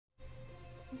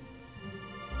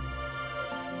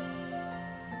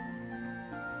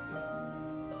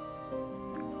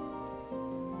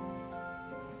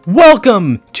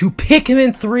Welcome to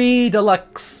Pikmin 3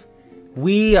 Deluxe.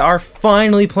 We are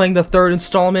finally playing the third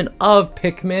installment of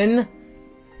Pikmin.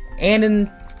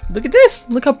 And look at this.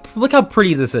 Look how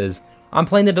pretty this is. I'm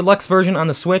playing the deluxe version on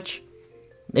the Switch.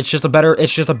 It's just a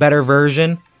better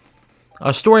version.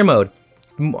 Story mode.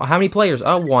 How many players?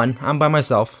 One. I'm by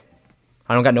myself.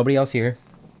 I don't got nobody else here.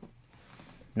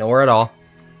 Nowhere at all.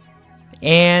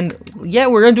 And yeah,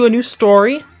 we're gonna do a new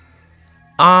story.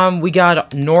 We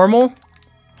got normal,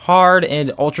 hard,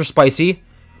 and ultra spicy.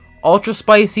 Ultra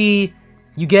spicy,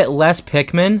 you get less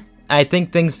Pikmin. I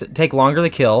think things take longer to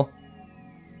kill.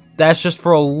 That's just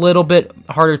for a little bit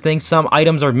harder things. Some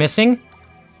items are missing.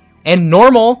 And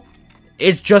normal,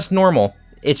 it's just normal.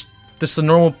 It's just the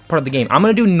normal part of the game. I'm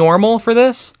gonna do normal for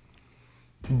this.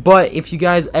 But if you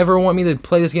guys ever want me to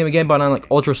play this game again, but on like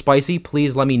ultra spicy,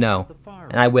 please let me know,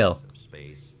 and I will.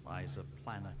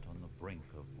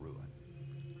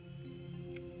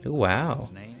 Ooh, wow.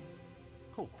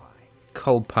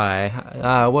 Cold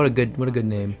pie. What a good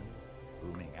name.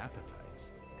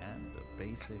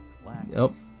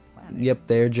 Oh, yep.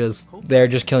 They're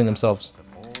just killing themselves.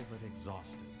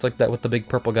 It's like that what the big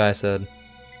purple guy said.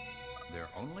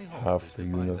 Half the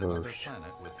universe.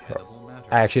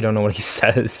 I actually don't know what he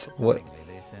says.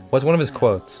 What's one of his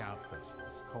quotes?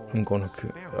 I'm gonna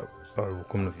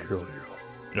kill you,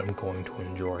 and I'm going to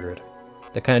enjoy it.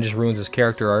 That kind of just ruins his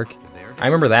character arc. I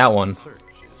remember that one.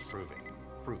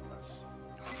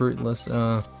 Fruitless.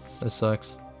 That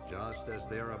sucks. Just as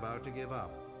they're about to give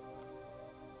up.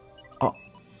 Oh.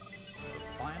 The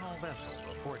final vessel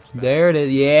reports back. There it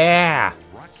is. Yeah.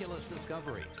 Miraculous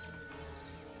discovery.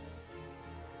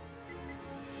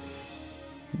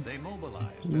 They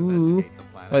mobilized to investigate the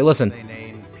planet. Wait, listen. They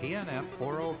named PNF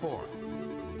 404.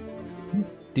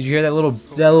 Did you hear that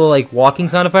little like walking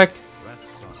sound effect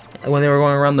when they were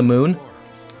going around the moon?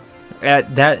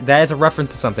 That is a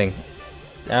reference to something.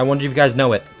 I wonder if you guys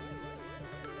know it.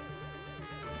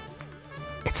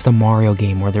 It's the Mario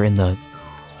game where they're in the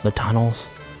tunnels,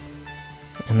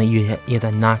 and then you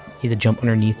have to jump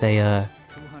underneath a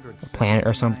planet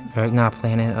or something. Not a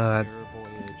planet.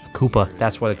 Koopa.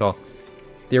 That's what they call.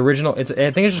 The original. I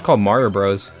think it's just called Mario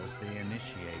Bros.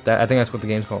 I think that's what the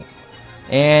game's called.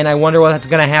 And I wonder what's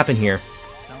gonna happen here.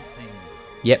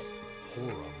 Yep.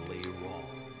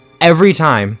 Every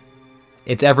time.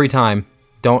 It's every time.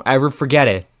 Don't ever forget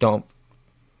it. Don't.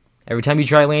 Every time you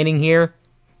try landing here,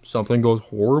 something goes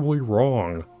horribly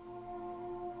wrong.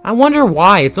 I wonder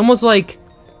why. It's almost like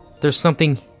there's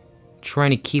something trying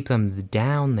to keep them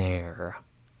down there.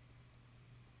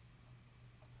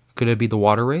 Could it be the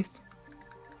Water Wraith?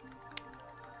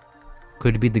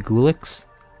 Could it be the Gulix?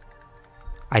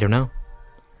 I don't know.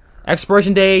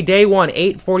 Exploration day 1,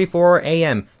 8:44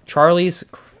 a.m. Charlie's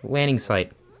landing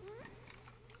site.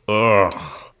 Ugh.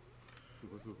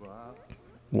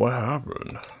 What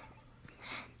happened?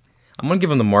 I'm gonna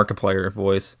give him the Markiplier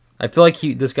voice. I feel like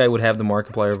this guy would have the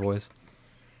Markiplier voice.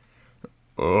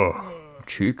 Ugh,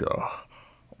 Chica.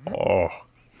 Oh.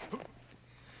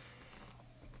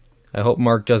 I hope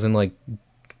Mark doesn't like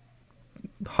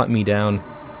hunt me down,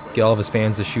 get all of his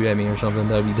fans to shoot at me or something.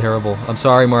 That'd be terrible. I'm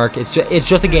sorry, Mark. It's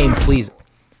just a game, please.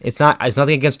 It's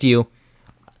nothing against you.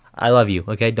 I love you.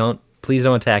 Okay, please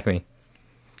don't attack me.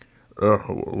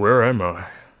 Where am I?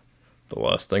 The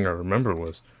last thing I remember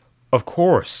was, of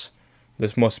course,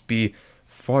 this must be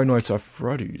Five Nights at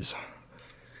Freddy's.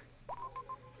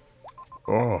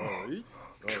 Oh,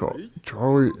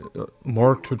 Charlie,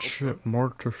 mark to ship,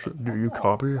 do you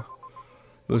copy?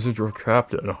 This is your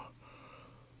captain.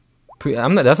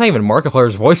 That's not even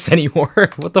Markiplier's voice anymore.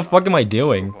 What the fuck am I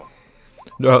doing?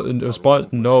 No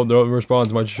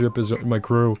response, my ship is my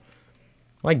crew.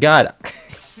 My god.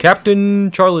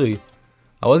 Captain Charlie.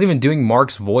 I wasn't even doing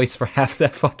Mark's voice for half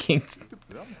that fucking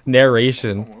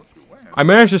narration. I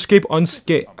managed to escape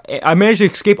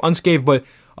unscathed, but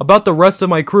about the rest of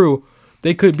my crew,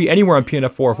 they could be anywhere on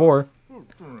PNF 404.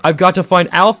 I've got to find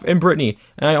Alf and Brittany,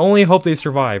 and I only hope they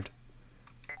survived.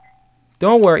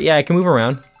 Don't worry, yeah, I can move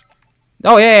around.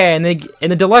 Oh yeah, and in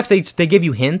the deluxe they give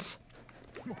you hints,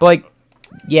 but like,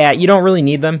 yeah, you don't really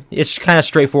need them. It's kind of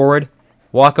straightforward.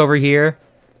 Walk over here,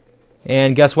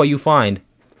 and guess what you find?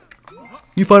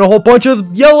 You find a whole bunch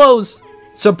of yellows!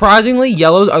 Surprisingly,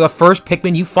 yellows are the first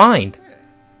Pikmin you find.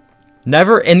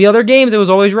 Never, in the other games, it was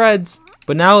always reds.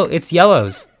 But now, it's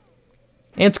yellows.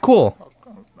 And it's cool.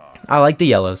 I like the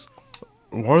yellows.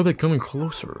 Why are they coming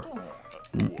closer?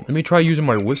 Let me try using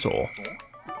my whistle.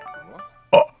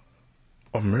 Oh,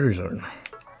 amazing.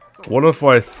 What if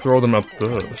I throw them at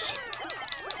this?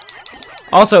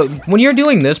 Also, when you're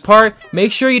doing this part,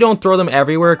 make sure you don't throw them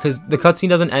everywhere, because the cutscene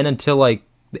doesn't end until, like,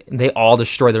 they all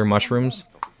destroy their mushrooms.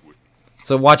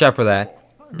 So watch out for that.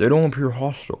 They don't appear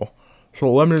hostile.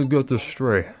 So let me get this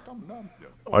straight.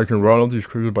 I can round up these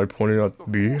creatures by pointing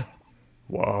at B?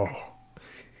 Wow.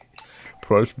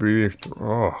 Press B.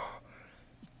 Oh.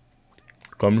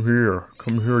 Come here,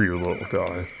 you little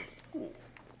guy.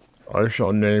 I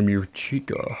shall name you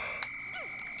Chica.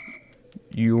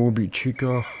 You will be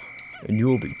Chica, and you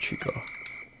will be Chica.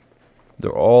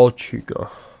 They're all Chica.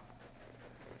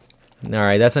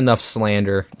 Alright, that's enough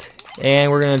slander.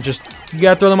 And we're gonna just... You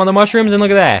gotta throw them on the mushrooms, and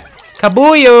look at that.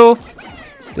 Kabuyo!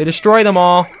 They destroy them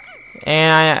all.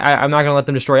 And I'm not gonna let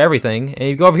them destroy everything. And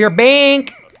you go over here,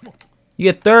 bank!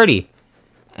 You get 30.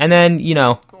 And then, you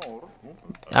know...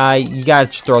 you gotta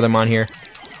just throw them on here.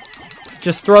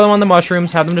 Just throw them on the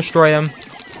mushrooms, have them destroy them.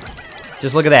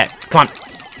 Just look at that. Come on.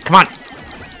 Come on.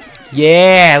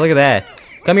 Yeah, look at that.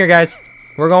 Come here, guys.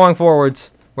 We're going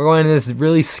forwards. We're going into this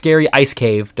really scary ice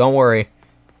cave. Don't worry.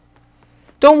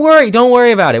 Don't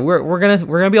worry about it. We're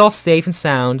gonna be all safe and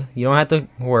sound. You don't have to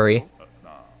worry.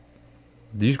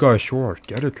 These guys sure are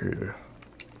dedicated.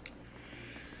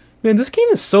 Man, this game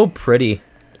is so pretty.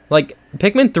 Like,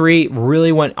 Pikmin 3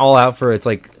 really went all out for its,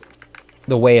 like,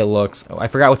 the way it looks. Oh, I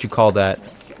forgot what you called that.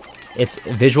 It's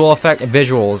visual effect,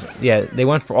 visuals. Yeah, they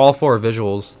went for all 4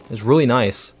 visuals. It's really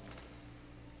nice.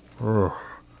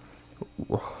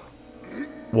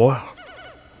 What?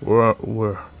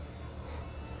 Where?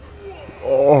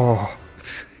 Oh.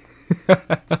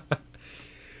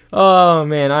 Oh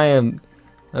man,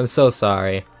 I'm so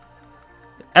sorry.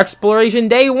 Exploration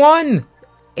day 1,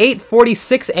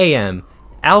 8:46 a.m.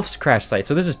 Alf's crash site.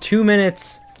 So this is 2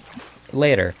 minutes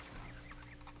later.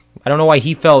 I don't know why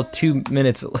he fell 2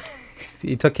 minutes.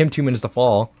 It took him 2 minutes to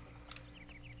fall.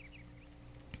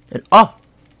 And oh,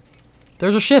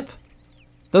 there's a ship.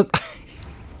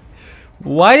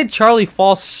 Why did Charlie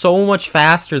fall so much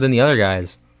faster than the other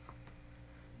guys?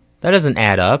 That doesn't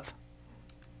add up.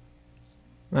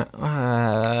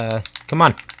 Come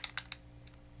on.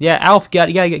 Yeah, Alf,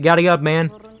 gotta get up, man.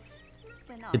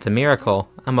 It's a miracle.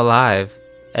 I'm alive.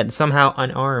 And somehow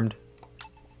unarmed.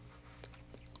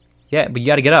 Yeah, but you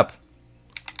gotta get up.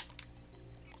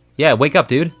 Yeah, wake up,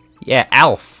 dude. Yeah,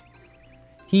 Alf.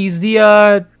 He's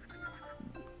the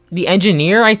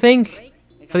engineer, I think,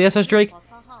 for the SS Drake.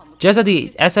 Just as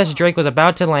the SS Drake was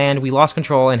about to land, we lost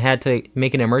control and had to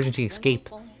make an emergency escape.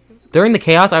 During the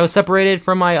chaos, I was separated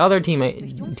from my other team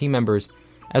members,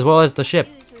 as well as the ship.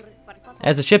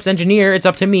 As the ship's engineer, it's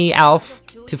up to me, Alf,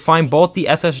 to find both the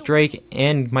SS Drake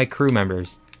and my crew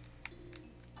members.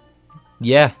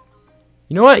 Yeah.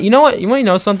 You know what? You want to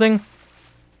know something?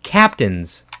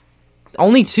 Captains.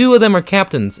 Only 2 of them are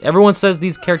captains. Everyone says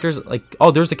these characters, like,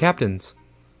 oh, there's the captains.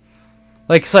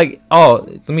 Like, it's like, oh,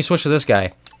 let me switch to this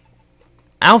guy.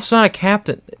 Alf's not a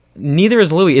captain. Neither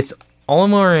is Louie. It's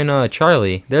Olimar and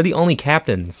Charlie. They're the only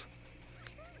captains.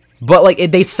 But,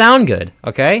 like, they sound good,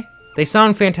 okay? They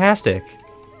sound fantastic.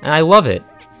 And I love it.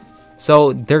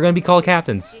 So, they're going to be called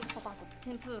captains.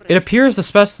 It appears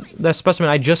the specimen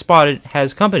I just spotted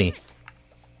has company.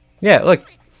 Yeah, look.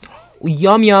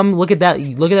 Yum yum. Look at that.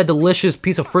 Look at that delicious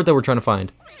piece of fruit that we're trying to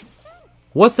find.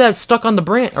 What's that stuck on the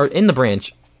branch? Or in the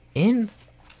branch?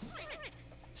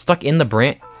 Stuck in the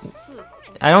branch?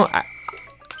 Am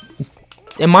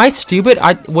I stupid?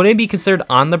 Would it be considered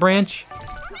on the branch?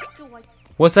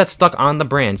 What's that stuck on the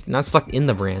branch? Not stuck in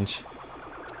the branch.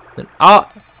 Oh,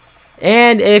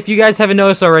 and if you guys haven't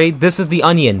noticed already, this is the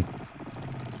onion.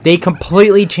 They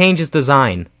completely changed its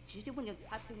design.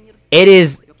 It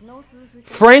is...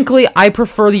 Frankly, I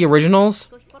prefer the originals.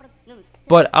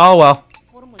 But, oh well.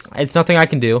 It's nothing I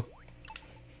can do.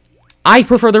 I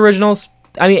prefer the originals.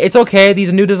 I mean, it's okay.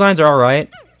 These new designs are alright.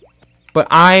 But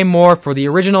I'm more for the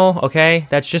original, okay?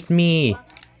 That's just me.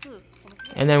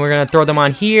 And then we're gonna throw them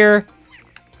on here.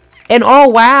 And oh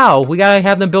wow, we gotta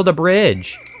have them build a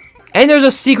bridge. And there's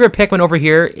a secret Pikmin over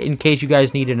here, in case you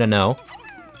guys needed to know.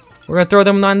 We're gonna throw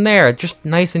them on there, just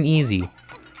nice and easy.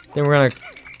 Then we're gonna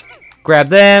grab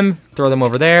them, throw them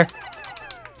over there.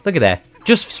 Look at that,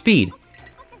 just speed.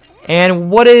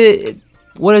 And what is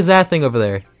that thing over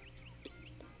there?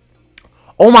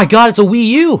 Oh my god, it's a Wii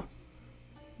U!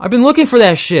 I've been looking for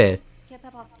that shit.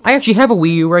 I actually have a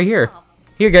Wii U right here.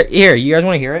 Here, you guys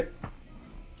want to hear it?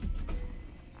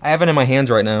 I have it in my hands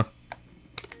right now.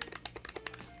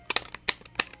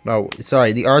 Oh,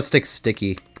 sorry, the art stick's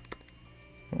sticky.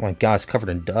 Oh my god, it's covered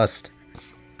in dust.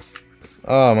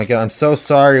 Oh my god, I'm so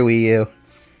sorry, Wii U.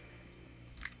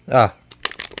 Ah.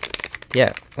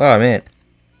 Yeah. Oh man.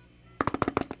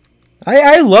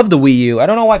 I love the Wii U. I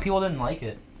don't know why people didn't like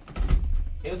it.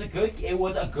 It was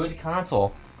a good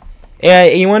console.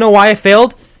 And you wanna know why it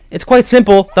failed? It's quite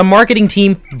simple. The marketing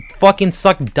team fucking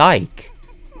sucked dyke.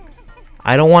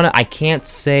 I don't want to. I can't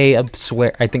say a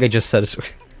swear. I think I just said a swear.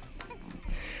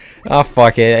 Oh,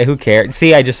 fuck it. Who cares?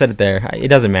 See, I just said it there. It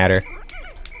doesn't matter.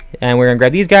 And we're going to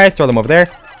grab these guys, throw them over there.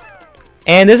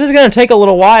 And this is going to take a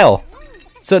little while.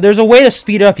 So there's a way to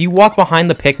speed it up. You walk behind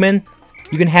the Pikmin.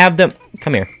 You can have them...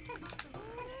 Come here.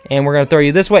 And we're going to throw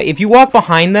you this way. If you walk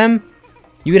behind them,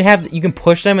 you can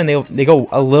push them and they go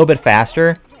a little bit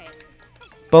faster.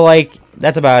 But, like,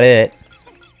 that's about it.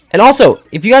 And also,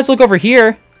 if you guys look over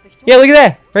here... Yeah, look at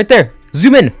that. Right there.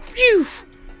 Zoom in.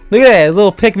 Look at that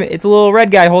little Pikmin. It's a little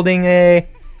red guy holding a...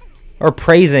 Or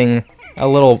praising a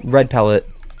little red pellet.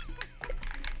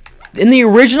 In the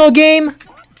original game...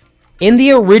 In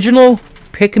the original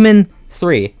Pikmin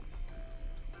 3...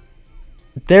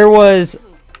 There was...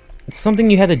 Something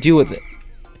you had to do with it.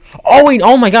 Oh, wait.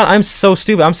 Oh, my God. I'm so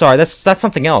stupid. I'm sorry. That's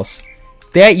something else.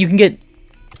 That you can get...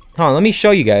 Hold on. Let me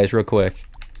show you guys real quick.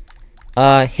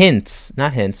 Hints.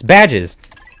 Not hints. Badges.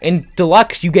 In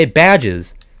Deluxe, you get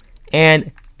badges.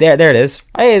 And... There it is.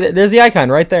 Hey, there's the icon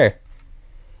right there.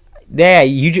 Yeah,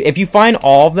 if you find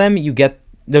all of them, you get...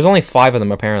 There's only 5 of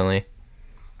them, apparently.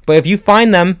 But if you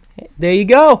find them, there you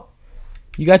go.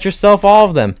 You got yourself all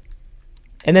of them.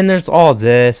 And then there's all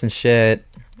this and shit.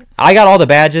 I got all the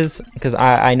badges, because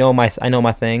I know my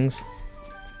things.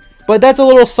 But that's a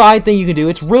little side thing you can do.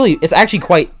 It's actually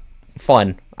quite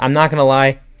fun. I'm not gonna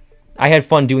lie. I had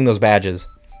fun doing those badges.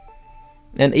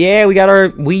 And yeah, we got our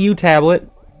Wii U tablet.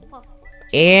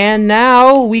 And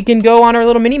now we can go on our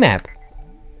little mini-map.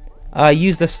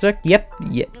 Use the stick. Yep.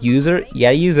 Use it. Yeah,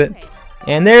 use it.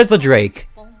 And there's the Drake.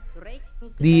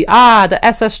 The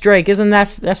SS Drake.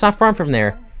 That's not far from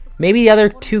there. Maybe the other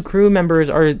 2 crew members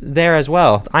are there as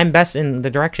well. I'm best in the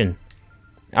direction.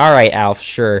 Alright, Alf.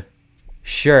 Sure.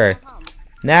 Sure.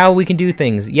 Now we can do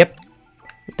things. Yep.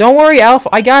 Don't worry, Alf.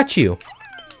 I got you.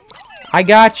 I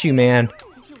got you, man.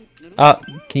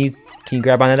 Can you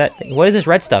grab onto that thing? What is this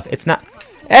red stuff? It's not...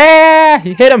 Ah!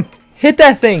 Hit him! Hit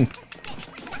that thing!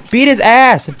 Beat his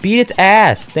ass! Beat its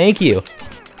ass! Thank you.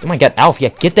 Oh my god, Alf, yeah,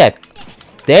 get that.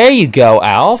 There you go,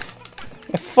 Alf.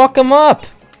 Yeah, fuck him up.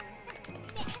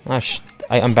 Oh,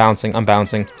 I'm bouncing. I'm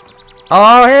bouncing.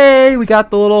 Oh, hey! We got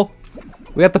the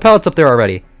pellets up there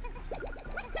already.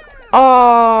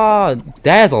 Oh,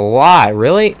 that is a lot,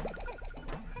 really?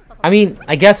 I mean,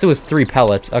 I guess it was 3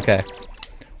 pellets. Okay.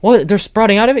 What? They're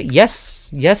sprouting out of it? Yes.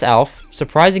 Yes, Alf.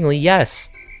 Surprisingly, yes.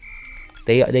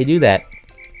 They do that.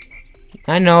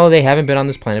 I know they haven't been on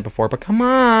this planet before, but come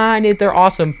on, they're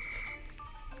awesome.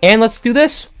 And let's do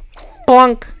this.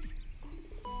 Plunk.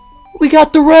 We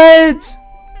got the reds!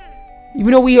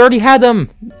 Even though we already had them.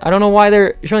 I don't know why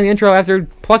they're showing the intro after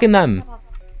plucking them.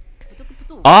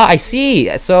 Ah, I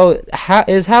see. So,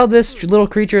 how this little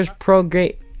creature is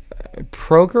propagate?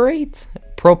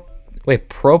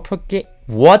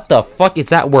 What the fuck is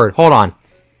that word? Hold on.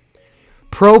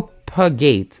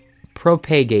 Propagate.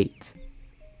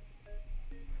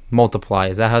 Multiply.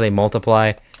 Is that how they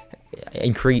multiply?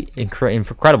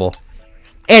 Incredible.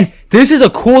 And this is a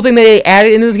cool thing that they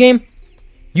added in this game.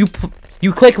 You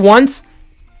click once,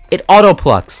 it auto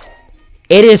plucks.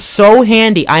 It is so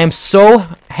handy. I am so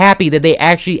happy that they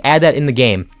actually add that in the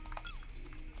game.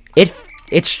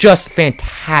 It's just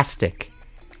fantastic.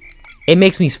 It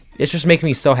just makes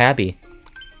me so happy.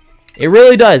 It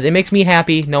really does. It makes me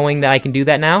happy knowing that I can do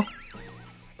that now.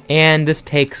 And this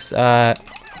takes that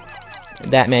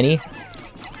many.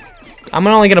 I'm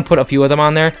only gonna put a few of them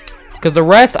on there, because the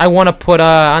rest I want to put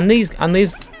on these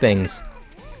things.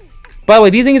 By the way,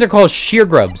 these things are called shear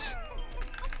grubs.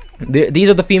 These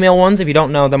are the female ones, if you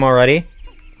don't know them already.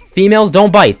 Females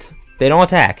don't bite. They don't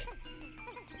attack.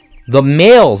 The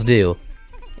males do.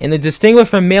 And to distinguish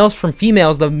from males from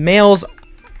females, the males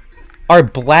are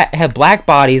have black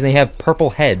bodies and they have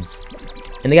purple heads.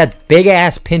 And they got big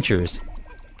ass pinchers.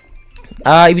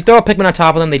 If you throw a Pikmin on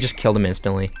top of them, they just kill them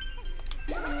instantly.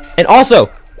 And also,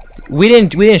 we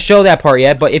didn't show that part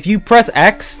yet, but if you press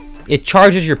X, it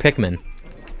charges your Pikmin.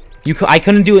 I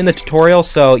couldn't do it in the tutorial,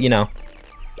 so you know,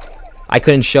 I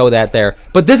couldn't show that there.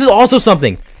 But this is also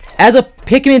something. As a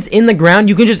Pikmin's in the ground,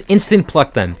 you can just instant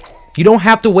pluck them. You don't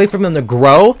have to wait for them to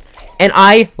grow, and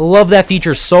I love that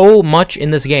feature so much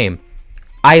in this game.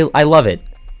 I love it.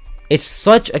 It's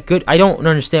such a good... I don't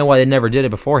understand why they never did it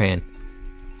beforehand.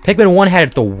 Pikmin 1 had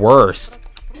it the worst.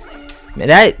 Man,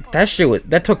 that shit was...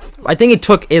 That took... I think it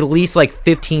took at least like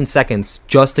 15 seconds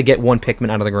just to get one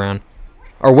Pikmin out of the ground.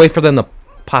 Or wait for them to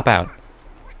pop out.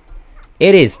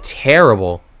 It is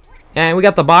terrible. And we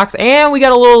got the box, and we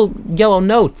got a little yellow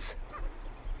note.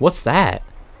 What's that?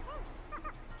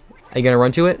 Are you gonna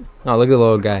run to it? Oh, look at the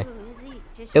little guy.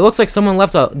 It looks like someone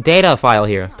left a data file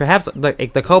here. Perhaps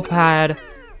the copad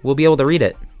will be able to read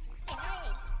it.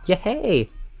 Yay!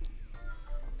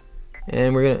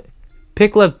 And we're gonna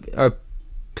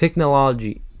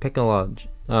Picnology,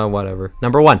 whatever.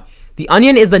 Number 1. The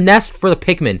onion is the nest for the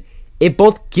Pikmin.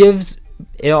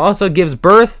 It also gives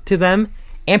birth to them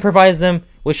and provides them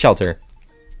with shelter.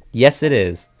 Yes, it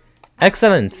is.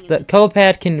 Excellent. The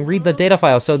copad can read the data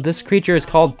file, so this creature is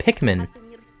called Pikmin.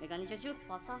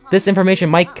 This information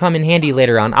might come in handy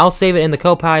later on. I'll save it in the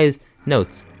copai's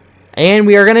notes. And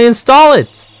we are gonna install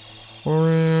it.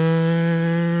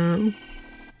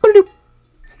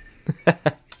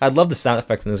 I love the sound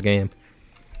effects in this game.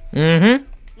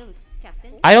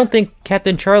 I don't think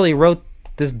Captain Charlie wrote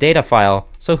this data file.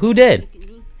 So who did?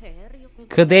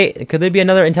 Could there be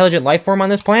another intelligent life form on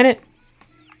this planet?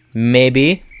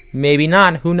 Maybe. Maybe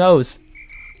not. Who knows?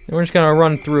 We're just gonna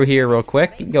run through here real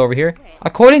quick. Go over here.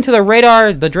 According to the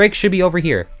radar, the Drake should be over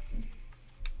here.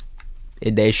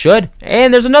 They should.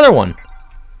 And there's another one.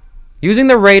 Using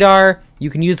the radar, you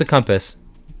can use the compass.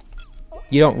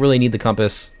 You don't really need the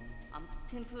compass.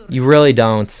 You really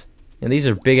don't. And these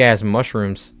are big-ass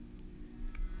mushrooms.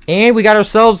 And we got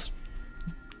ourselves...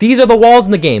 These are the walls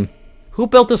in the game. Who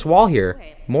built this wall here?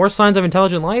 More signs of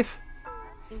intelligent life?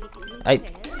 I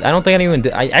don't think anyone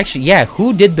did. Actually, yeah,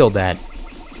 who did build that?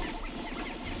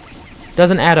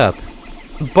 Doesn't add up.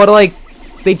 But, like,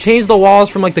 they changed the walls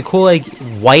from, like, the cool, like,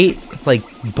 white, like,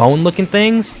 bone-looking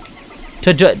things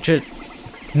to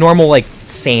normal, like,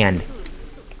 sand.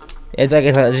 It's like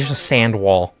it's just a sand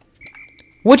wall.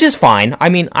 Which is fine. I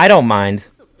mean, I don't mind.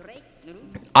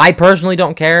 I personally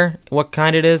don't care what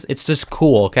kind it is. It's just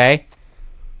cool, okay?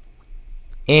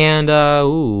 And,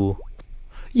 ooh.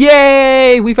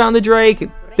 Yay! We found the Drake!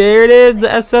 There it is,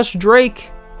 the SS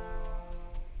Drake!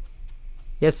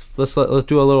 Yes, let's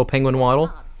do a little penguin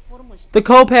waddle. The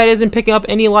copad isn't picking up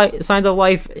any signs of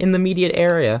life in the immediate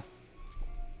area.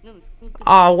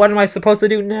 Oh, what am I supposed to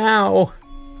do now?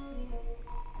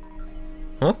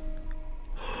 Huh?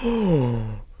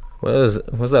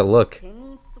 What's that look?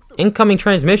 Incoming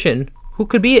transmission. Who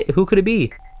could it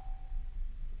be?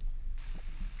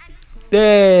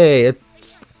 Hey,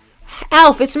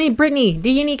 Alf, it's me, Brittany. Do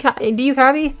you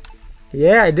copy?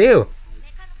 Yeah, I do.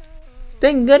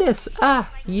 Thank goodness.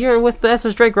 You're with the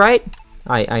SS Drake, right?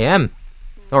 I am.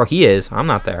 Or he is. I'm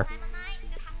not there.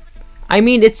 I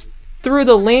mean, it's through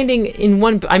the landing in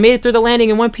one... I made it through the landing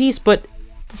in one piece, but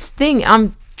this thing,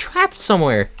 I'm trapped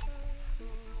somewhere.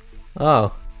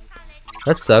 Oh.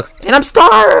 That sucks. And I'm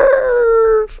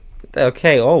starved!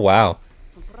 Okay, oh wow.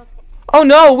 Oh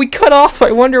no, we cut off!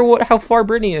 I wonder how far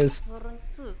Brittany is.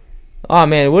 Oh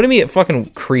man, wouldn't it be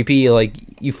fucking creepy, like,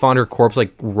 you found her corpse,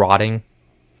 like, rotting?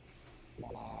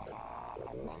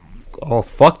 Oh,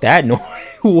 fuck that noise.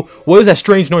 What is that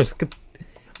strange noise?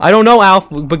 I don't know, Alf,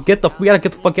 but we gotta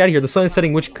get the fuck out of here. The sun is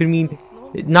setting, which could mean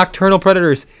nocturnal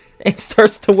predators. It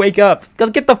starts to wake up.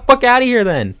 Let's get the fuck out of here,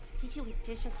 then.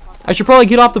 I should probably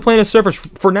get off the planet's surface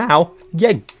for now.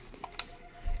 Yeah.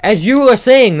 As you are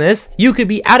saying this, you could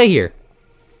be out of here.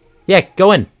 Yeah,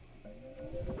 go in.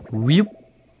 Whoop.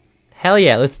 Hell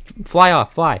yeah, let's fly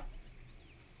off, fly.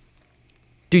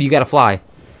 Dude, you gotta fly.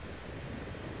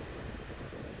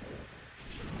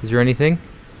 Is there anything?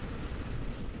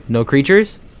 No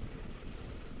creatures?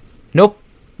 Nope.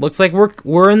 Looks like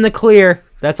we're in the clear.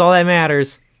 That's all that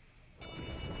matters.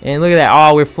 And look at that.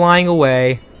 Oh, we're flying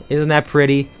away. Isn't that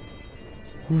pretty?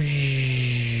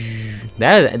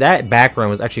 That background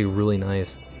was actually really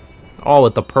nice. Oh,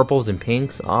 with the purples and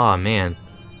pinks. Oh, man.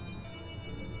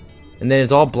 And then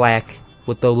it's all black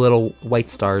with the little white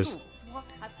stars.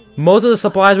 Most of the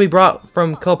supplies we brought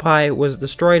from Kopai was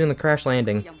destroyed in the crash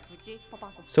landing.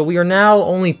 So we are now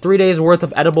only 3 days worth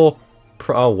of edible...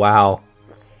 Oh, wow.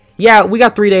 Yeah, we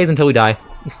got 3 days until we die.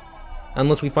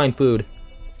 Unless we find food.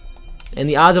 And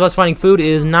the odds of us finding food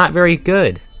is not very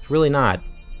good. It's really not.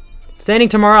 Standing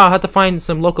tomorrow, I'll have to find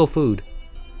some local food.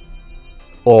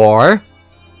 Or...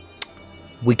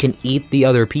 we can eat the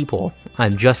other people.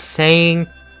 I'm just saying.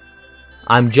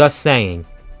 I'm just saying.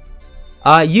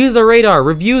 Use the radar.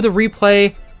 Review the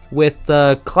replay with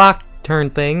the clock turn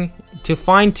thing to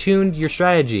fine-tune your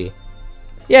strategy.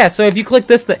 Yeah, so if you click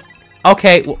this thing...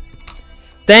 Okay, well,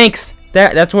 thanks.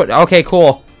 That's what... Okay,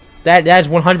 cool. That's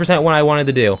 100% what I wanted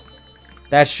to do.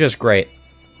 That's just great.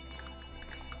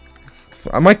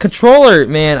 My controller,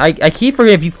 man, I keep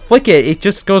forgetting if you flick it, it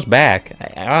just goes back.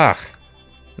 I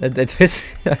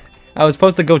was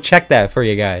supposed to go check that for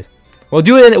you guys. We'll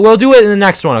do it in the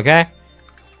next one, okay?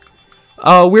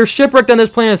 We're shipwrecked on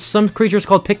this planet. Some creatures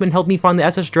called Pikmin helped me find the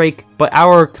SS Drake, but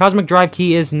our cosmic drive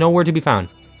key is nowhere to be found.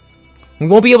 We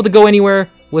won't be able to go anywhere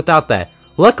without that.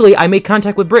 Luckily, I made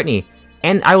contact with Brittany,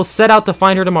 and I will set out to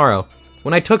find her tomorrow.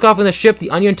 When I took off in the ship, the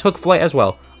Onion took flight as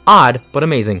well. Odd, but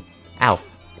amazing.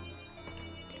 Alf.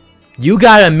 You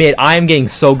gotta admit, I am getting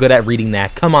so good at reading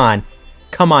that. Come on.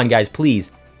 Come on, guys,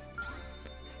 please.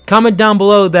 Comment down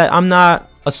below that I'm not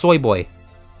a soy boy.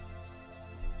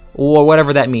 Or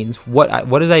whatever that means. What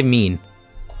does that mean?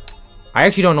 I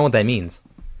actually don't know what that means.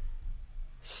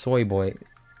 Soy boy.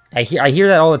 I hear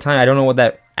that all the time. I don't know what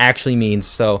that actually means,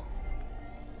 so...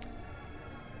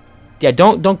 Yeah,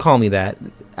 don't call me that.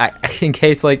 In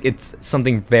case, like, it's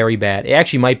something very bad. It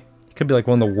actually could be, like,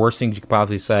 one of the worst things you could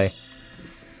possibly say.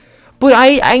 But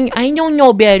I don't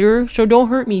know better, so don't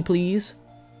hurt me, please.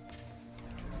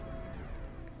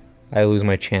 I lose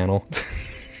my channel.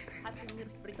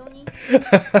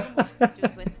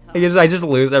 I just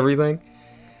lose everything.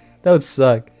 That would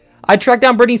suck. I track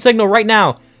down Brittany's signal right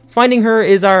now. Finding her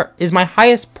is my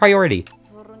highest priority.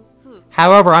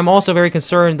 However, I'm also very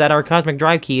concerned that our cosmic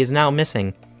drive key is now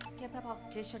missing.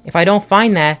 If I don't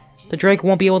find that, the Drake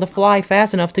won't be able to fly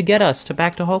fast enough to get us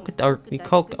back to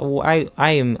Coke. I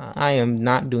am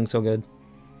not doing so good.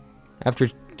 After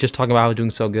just talking about how I was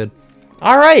doing so good.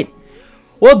 All right.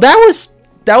 Well, that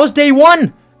was day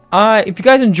 1. If you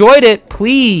guys enjoyed it,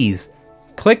 please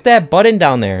click that button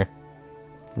down there.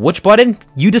 Which button?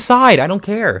 You decide. I don't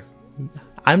care.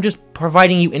 I'm just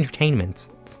providing you entertainment.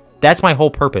 That's my whole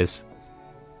purpose.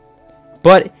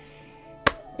 But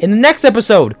in the next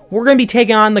episode, we're going to be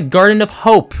taking on the Garden of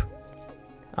Hope.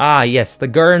 Ah, yes, the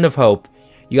Garden of Hope.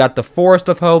 You got the Forest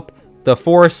of Hope, the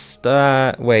Forest,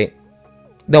 the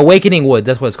Awakening Woods.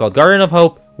 That's what it's called. Garden of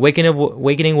Hope,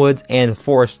 Awakening Woods, and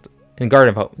Forest, and Garden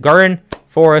of Hope. Garden,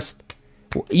 Forest.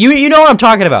 You know what I'm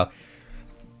talking about.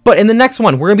 But in the next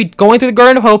one, we're going to be going through the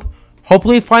Garden of Hope,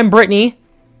 hopefully find Brittany,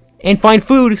 and find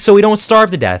food so we don't starve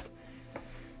to death.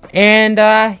 And,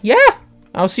 yeah,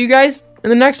 I'll see you guys in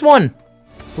the next one.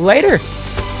 Later.